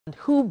And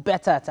who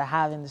better to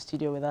have in the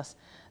studio with us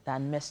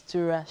than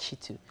Mestura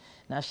Shitu?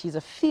 Now, she's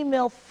a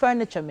female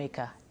furniture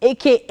maker,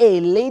 aka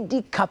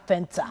Lady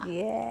Carpenter.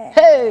 Yeah.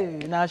 Hey!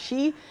 Now,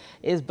 she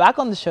is back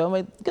on the show.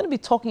 We're going to be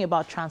talking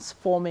about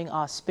transforming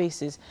our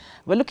spaces.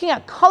 We're looking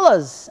at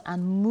colors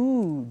and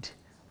mood.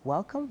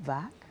 Welcome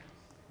back.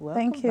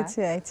 Welcome Thank you,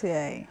 back.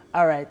 TITA.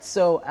 All right.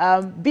 So,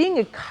 being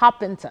a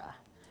carpenter,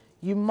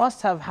 you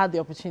must have had the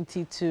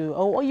opportunity to,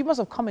 or you must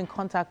have come in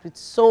contact with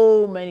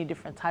so many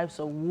different types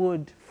of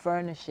wood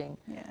furnishing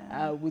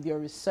with your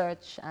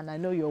research, and I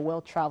know you're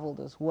well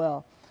traveled as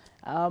well.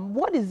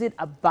 What is it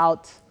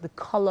about the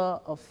color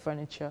of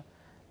furniture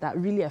that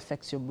really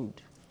affects your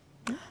mood?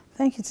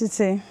 Thank you,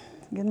 Titi.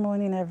 Good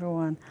morning,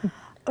 everyone.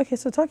 Okay,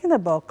 so talking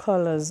about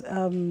colors,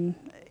 a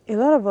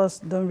lot of us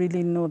don't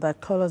really know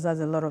that colors has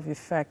a lot of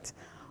effect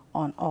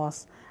on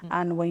us.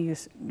 And when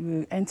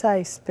you enter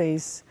a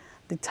space,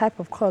 the type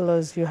of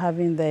colors you have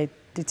in there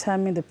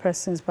determine the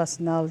person's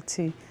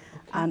personality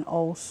and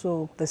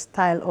also the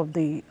style of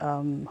the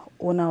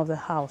owner of the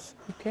house.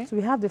 Okay. So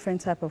we have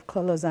different type of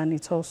colors, and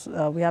it's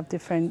also we have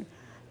different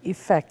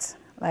effects.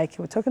 Like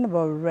we're talking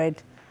about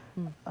red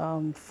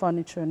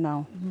furniture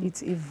now.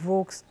 It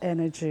evokes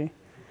energy.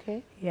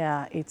 Okay.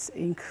 Yeah, it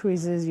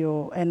increases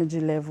your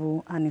energy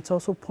level, and it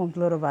also pumps a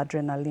lot of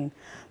adrenaline.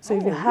 So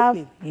if you have,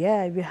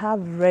 if you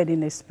have red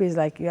in a space,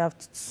 like you have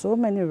so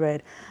many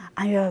red,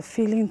 and you're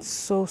feeling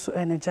so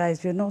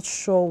energized, you're not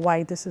sure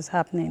why this is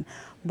happening,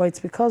 but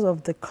it's because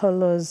of the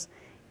colors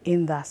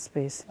in that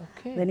space.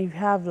 Okay. Then if you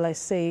have, like,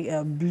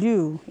 say,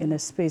 blue in a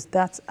space,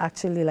 that's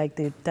actually like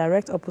the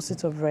direct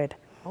opposite of red.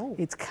 Oh.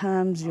 It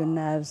calms your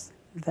nerves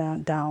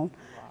down,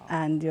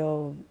 and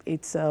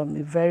it's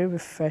very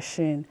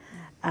refreshing.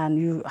 And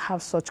you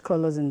have such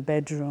colors in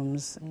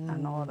bedrooms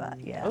and all that,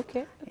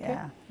 Okay.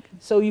 Yeah.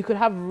 So you could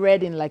have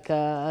red in like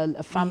a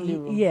family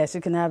room? Yes,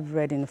 you can have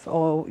red in,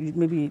 or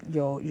maybe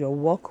your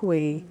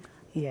walkway.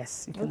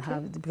 Yes, you can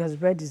have, because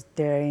red is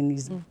daring,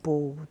 is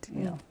bold,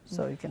 you know,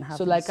 so you can have.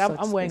 So like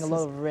I'm wearing a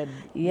lot of red.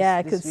 Yeah,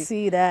 I could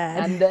see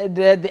that. And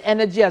the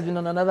energy has been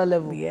on another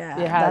level.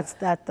 Yeah,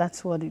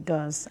 that's what it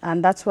does.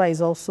 And that's why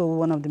it's also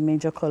one of the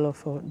major colors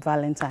for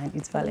Valentine.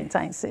 It's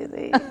Valentine's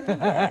Day.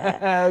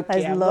 Yeah.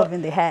 Okay, There's love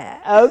in the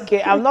hair.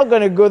 Okay, I'm not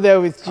going to go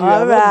there with you. All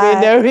I'm right. not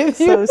going there with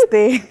you. So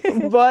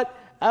stay. But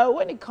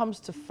when it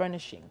comes to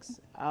furnishings,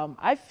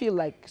 I feel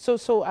like,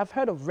 so I've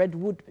heard of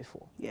redwood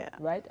before. Yeah.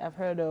 Right? I've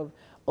heard of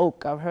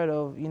oak. I've heard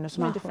of,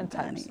 so many different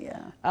types.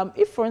 Yeah.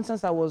 If, for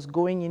instance, I was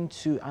going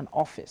into an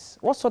office,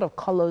 what sort of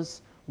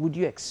colors would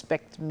you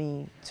expect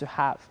me to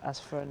have as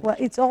furniture? Well,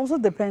 it also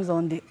depends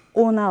on the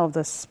owner of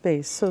the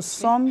space. So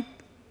some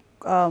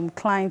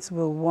clients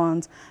will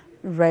want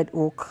red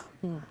oak,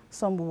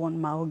 some will want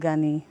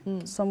mahogany,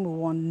 some will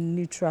want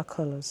neutral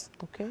colors.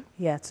 Okay.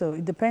 Yeah, so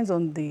it depends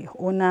on the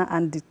owner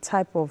and the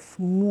type of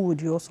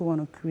mood you also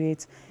want to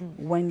create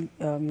when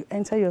you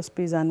enter your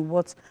space, and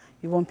what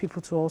you want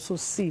people to also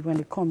see when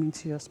they come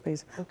into your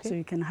space. Okay. So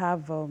you can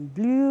have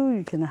blue,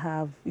 you can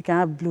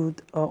have blue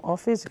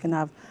office, you can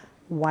have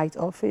white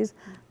office,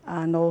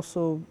 and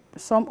also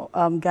some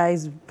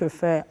guys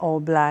prefer all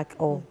black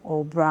or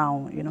all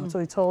brown, you know. So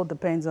it all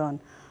depends on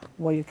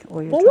what you're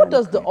But what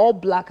does the all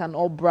black and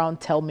all brown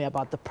tell me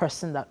about the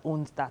person that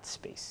owns that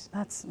space?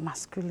 That's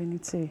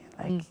masculinity.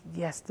 Like,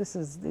 yes, this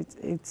is,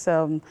 it's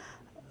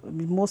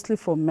mostly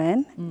for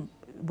men.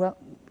 Well,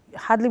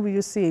 hardly will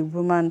you see a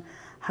woman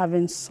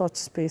having such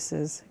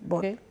spaces,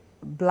 but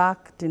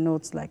black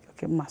denotes like,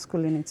 okay,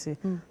 masculinity.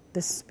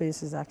 This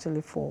space is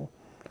actually for,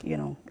 you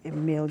know, a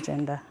male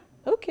gender.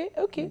 Okay,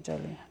 okay.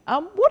 Usually.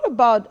 What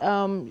about,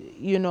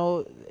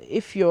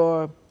 if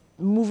you're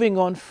moving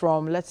on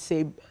from, let's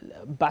say,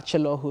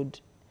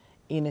 bachelorhood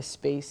in a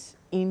space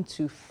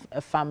into a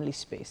family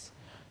space?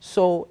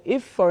 So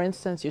if, for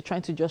instance, you're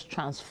trying to just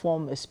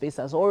transform a space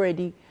that's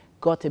already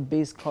got a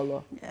base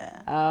color,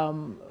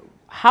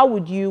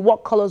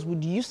 what colors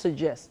would you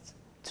suggest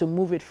to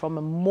move it from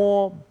a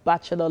more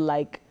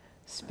bachelor-like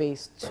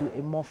space to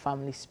a more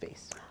family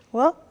space?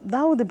 Well,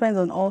 that would depend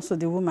on also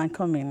the woman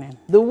coming in.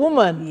 The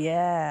woman?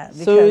 Yeah.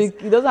 So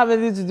it doesn't have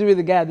anything to do with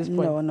the guy at this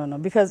point? No.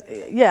 Because,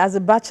 yeah, as a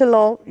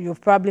bachelor, you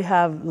probably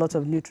have lots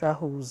of neutral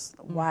hues,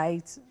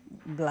 white,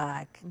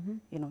 black,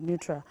 you know,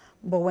 neutral.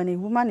 But when a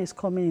woman is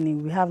coming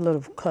in, we have a lot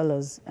of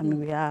colors. I mean,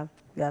 we have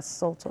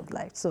sort of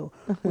light. So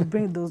we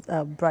bring those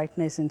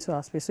brightness into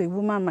our space. So a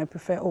woman might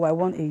prefer, oh, I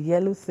want a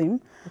yellow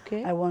theme.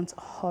 Okay. I want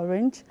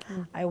orange.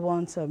 I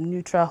want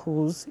neutral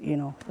hues, you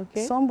know.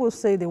 Okay. Some will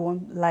say they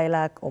want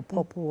lilac or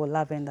purple or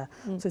lavender.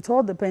 So it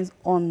all depends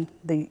on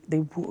the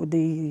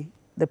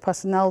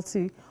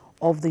personality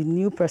of the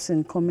new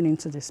person coming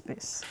into the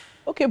space.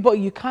 Okay, but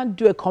you can't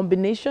do a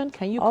combination?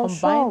 Can you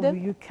combine them?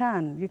 You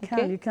can.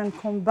 You can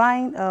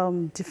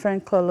combine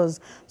different colors.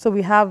 So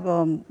we have,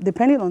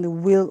 depending on the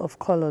wheel of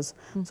colors,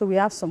 so we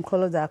have some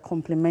colors that are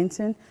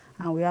complementing,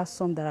 and we have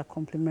some that are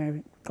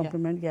complementary.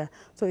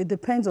 So it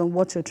depends on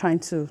what you're trying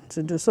to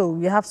do. So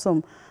we have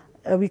some,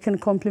 we can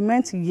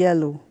complement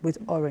yellow with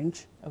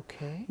orange.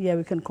 Okay. Yeah,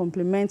 we can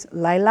complement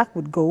lilac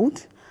with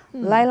gold.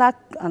 Lilac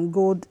and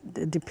gold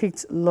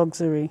depict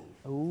luxury.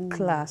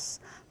 class.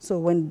 So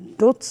when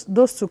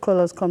those two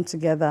colors come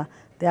together,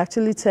 they're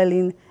actually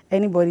telling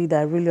anybody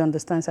that really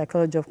understands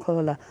psychology of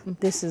color,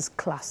 this is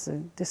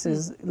classy, this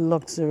is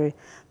luxury.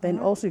 Then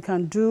also you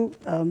can do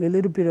a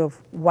little bit of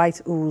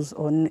white ooze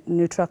or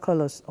neutral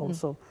colors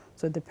also.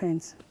 So it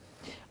depends.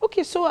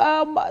 Okay, so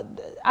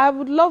I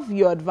would love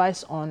your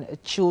advice on a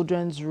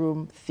children's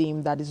room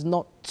theme that is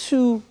not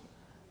too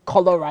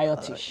color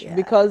riot-ish,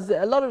 because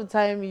a lot of the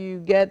time you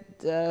get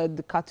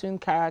the cartoon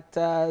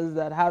characters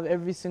that have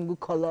every single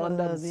color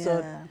under the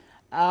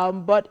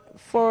sun. But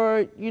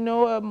for, you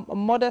know, a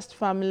modest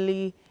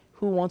family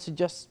who wants to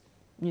just,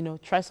 you know,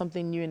 try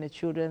something new in a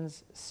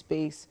children's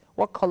space,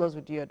 what colors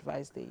would you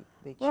advise they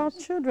choose? Well,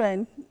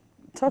 children,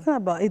 talking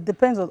about, it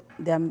depends on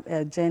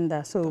their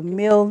gender. So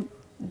male,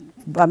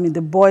 I mean,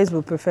 the boys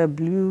will prefer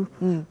blue,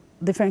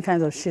 different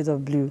kinds of shades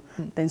of blue.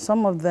 Then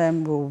some of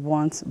them will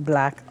want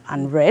black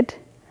and red.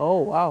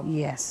 Oh, wow.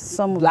 Yes.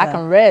 Some black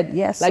and red?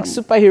 Yes. Like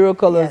superhero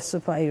colors? Yes,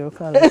 superhero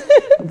colors.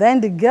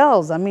 Then the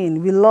girls, I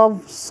mean, we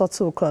love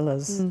subtle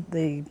colors.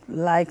 The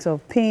likes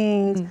of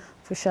pink,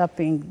 fuchsia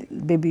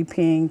pink, baby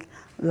pink,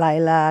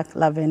 lilac,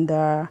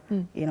 lavender,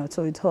 you know,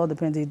 so it all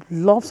depends.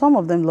 Some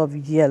of them love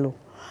yellow.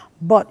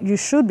 But you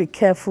should be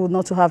careful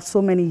not to have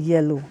so many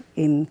yellow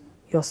in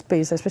your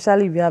space,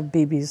 especially if you have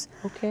babies.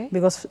 Okay.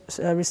 Because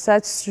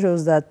research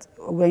shows that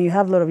when you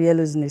have a lot of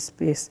yellows in a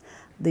space,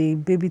 the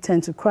baby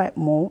tends to cry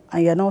more,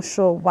 and you're not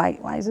sure why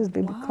is this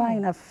baby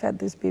crying? I've fed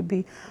this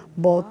baby.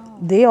 But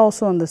they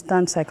also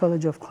understand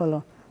psychology of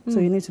color. So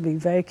you need to be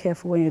very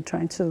careful when you're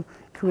trying to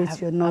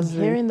create your nursery.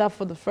 I'm hearing that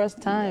for the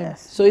first time.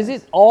 Yes, so is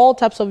it all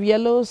types of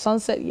yellow,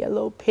 sunset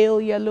yellow, pale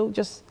yellow,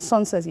 just?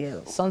 Sunset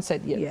yellow.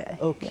 Sunset yellow. Yeah.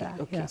 Okay,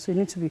 okay. Yeah. So you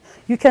need to be,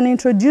 you can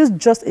introduce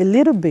just a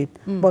little bit,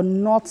 but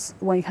not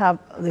when you have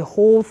the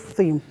whole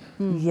theme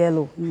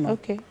yellow. No.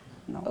 Okay.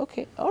 No.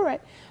 Okay, all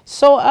right.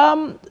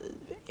 So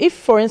if,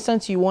 for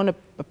instance, you want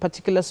a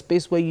particular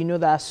space where you know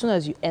that as soon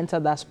as you enter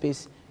that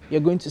space,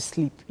 you're going to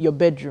sleep, your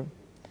bedroom,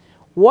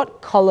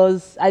 what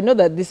colors, I know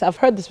that I've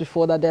heard this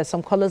before, that there are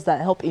some colors that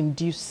help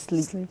induce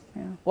sleep.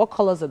 Yeah. What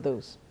colors are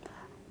those?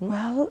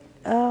 Well,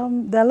 there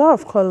are a lot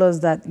of colors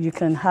that you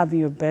can have in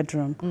your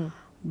bedroom,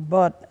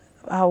 but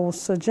I will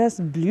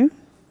suggest blue.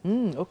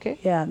 Okay.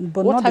 Yeah,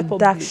 but what not the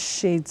dark blue?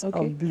 shades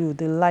of blue,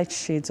 the light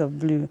shades of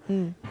blue.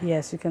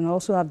 Yes, you can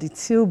also have the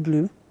teal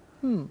blue.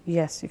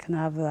 Yes, you can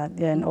have that.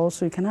 Yeah, and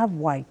also you can have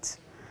white.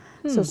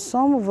 So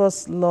some of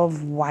us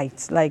love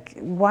white. Like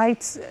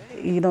white,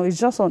 you know, it's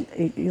just on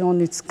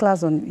its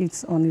class on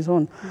its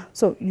own.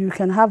 So you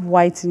can have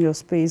white in your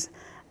space,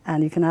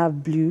 and you can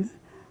have blue.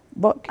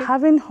 But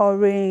having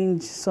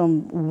orange,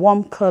 some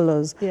warm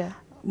colors,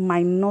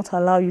 might not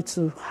allow you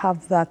to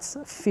have that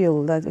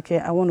feel that, okay,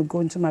 I want to go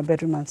into my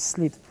bedroom and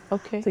sleep.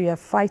 Okay. So you're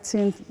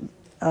fighting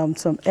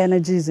some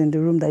energies in the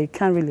room that you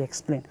can't really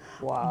explain.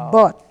 Wow.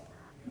 But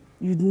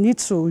you need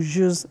to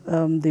use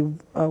the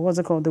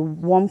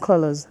warm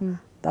colors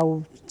that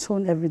will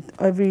tone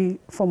every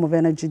form of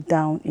energy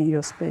down in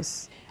your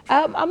space.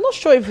 I'm not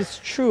sure if it's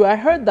true. I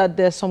heard that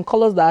there's some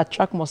colors that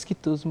attract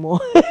mosquitoes more.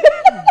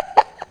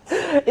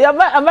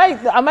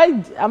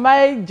 Am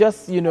I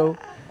just, you know?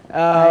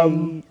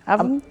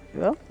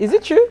 Well, is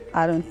it true?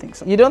 I don't think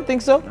so. You don't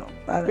think so? No,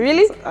 I don't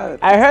really? think so.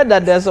 I heard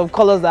that there's some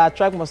colors that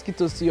attract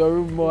mosquitoes to your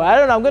room more. I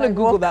don't know. I'm going to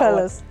Google that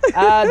colors?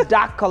 one.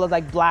 Dark colors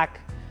like black.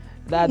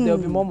 That there'll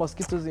be more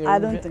mosquitoes in your room. I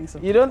don't think so.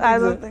 You don't think so? I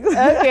don't think so.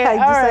 Okay,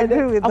 I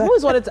disagree with that. I've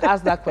always wanted to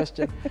ask that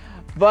question.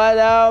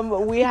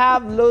 But we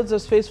have loads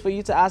of space for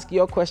you to ask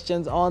your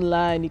questions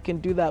online. You can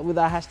do that with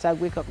our hashtag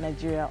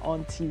WakeUpNigeria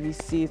on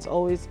TVC. It's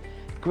always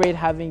great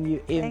having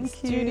you in the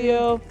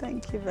studio.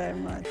 Thank you very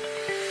much.